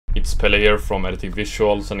It's Pelle here from Editing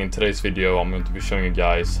Visuals, and in today's video I'm going to be showing you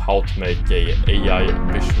guys how to make a AI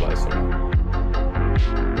visualizer.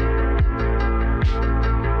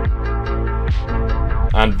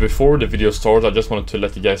 And before the video starts, I just wanted to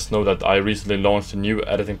let you guys know that I recently launched a new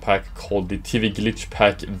editing pack called the TV Glitch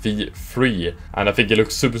Pack V3, and I think it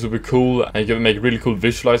looks super cool and you can make really cool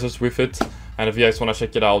visualizers with it. And if you guys want to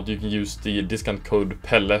check it out, you can use the discount code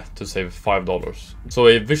Pelle to save $5. So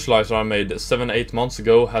a visualizer I made 7-8 months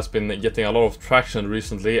ago has been getting a lot of traction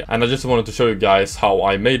recently, and I just wanted to show you guys how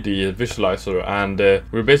I made the visualizer. And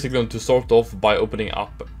we're basically going to start off by opening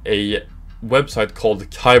up a website called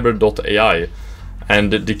Kyber.ai.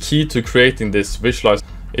 And the key to creating this visualizer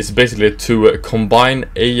is basically to combine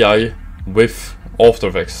AI with After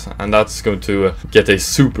Effects, and that's going to get a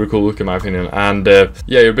super cool look in my opinion. And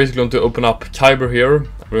yeah, you're basically going to open up Kyber here.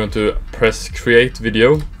 We're going to press create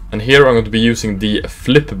video, and here I'm going to be using the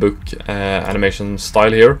flipbook animation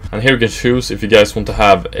style here. And here you can choose if you guys want to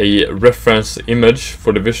have a reference image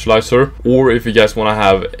for the visualizer, or if you guys want to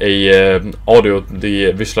have a audio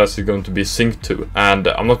the visualizer is going to be synced to. And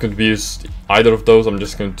I'm not going to use either of those. I'm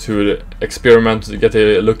just going to experiment to get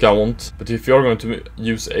a look I want. But if you're going to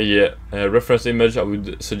use a reference image, I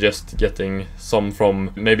would suggest getting some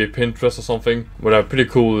from maybe Pinterest or something, where have pretty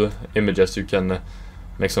cool images you can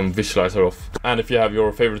make some visualizer of. And if you have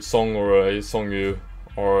your favorite song or a song you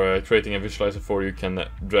are creating a visualizer for, you can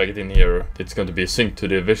drag it in here. It's going to be synced to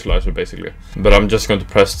the visualizer basically. But I'm just going to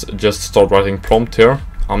press just start writing prompt here.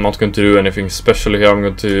 I'm not going to do anything special here. I'm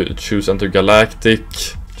going to choose intergalactic.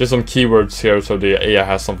 Just some keywords here so the AI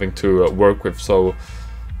has something to work with. So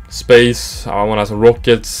space, I want to have some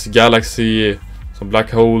rockets, galaxy, some black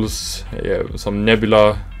holes, some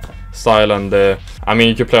nebula style. And I mean,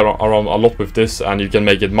 you can play around a lot with this, and you can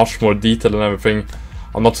make it much more detailed and everything.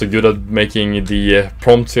 I'm not so good at making the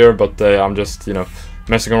prompts here, but I'm just, you know,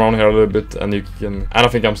 messing around here a little bit, and you can, and I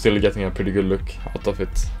think I'm still getting a pretty good look out of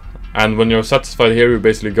it. And when you're satisfied here, you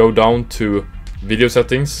basically go down to video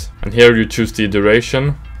settings, and here you choose the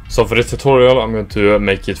duration. So for this tutorial I'm going to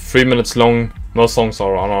make it 3 minutes long. Most songs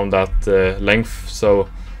are around that length, so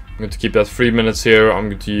I'm going to keep that 3 minutes here. I'm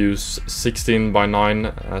going to use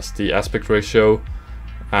 16:9 as the aspect ratio,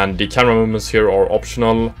 and the camera movements here are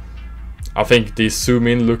optional. I think the zoom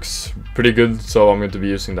in looks pretty good, so I'm going to be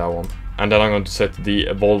using that one. And then I'm going to set the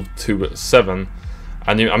evolve to 7.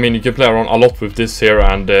 And I mean, you can play around a lot with this here,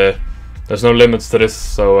 and there's no limits to this.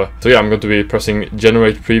 So yeah, I'm going to be pressing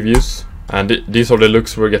generate previews. And these are the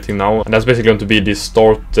looks we're getting now, and that's basically going to be the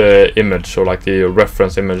start image, or like the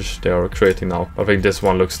reference image they are creating now. I think this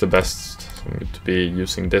one looks the best, so I'm going to be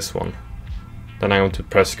using this one. Then I'm going to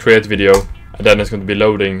press create video, and then it's going to be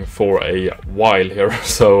loading for a while here.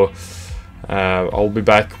 So I'll be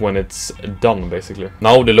back when it's done basically.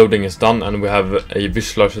 Now the loading is done, and we have a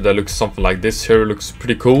visualizer that looks something like this here. It looks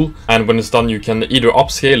pretty cool, and when it's done you can either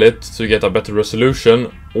upscale it to get a better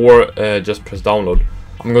resolution, or just press download.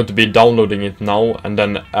 I'm going to be downloading it now and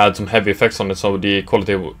then add some heavy effects on it, so the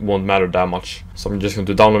quality won't matter that much. So I'm just going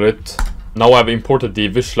to download it. Now I've imported the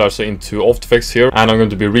visualizer into After Effects here, and I'm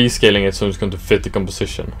going to be rescaling it so it's going to fit the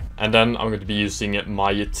composition. And then I'm going to be using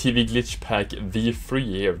my TV Glitch Pack V3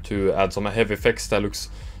 here to add some heavy effects that looks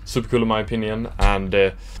super cool in my opinion.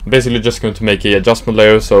 And basically just going to make an adjustment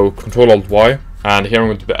layer, so Ctrl-Alt-Y, and here I'm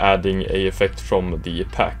going to be adding a effect from the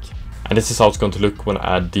pack. And this is how it's going to look when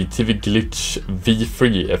I add the TV Glitch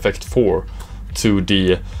V3 Effect 4 to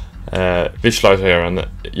the visualizer here. And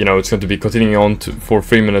you know, it's going to be continuing on for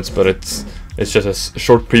 3 minutes, but it's just a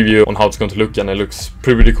short preview on how it's going to look, and it looks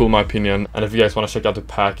pretty cool in my opinion. And if you guys want to check out the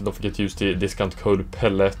pack, don't forget to use the discount code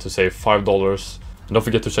Pelle to save $5. And don't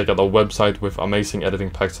forget to check out our website with amazing editing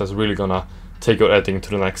packs that's really gonna take your editing to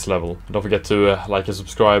the next level. Don't forget to like and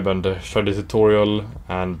subscribe, and share the tutorial,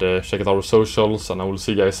 and check out our socials, and I will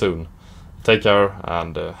see you guys soon. Take care,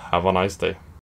 and have a nice day.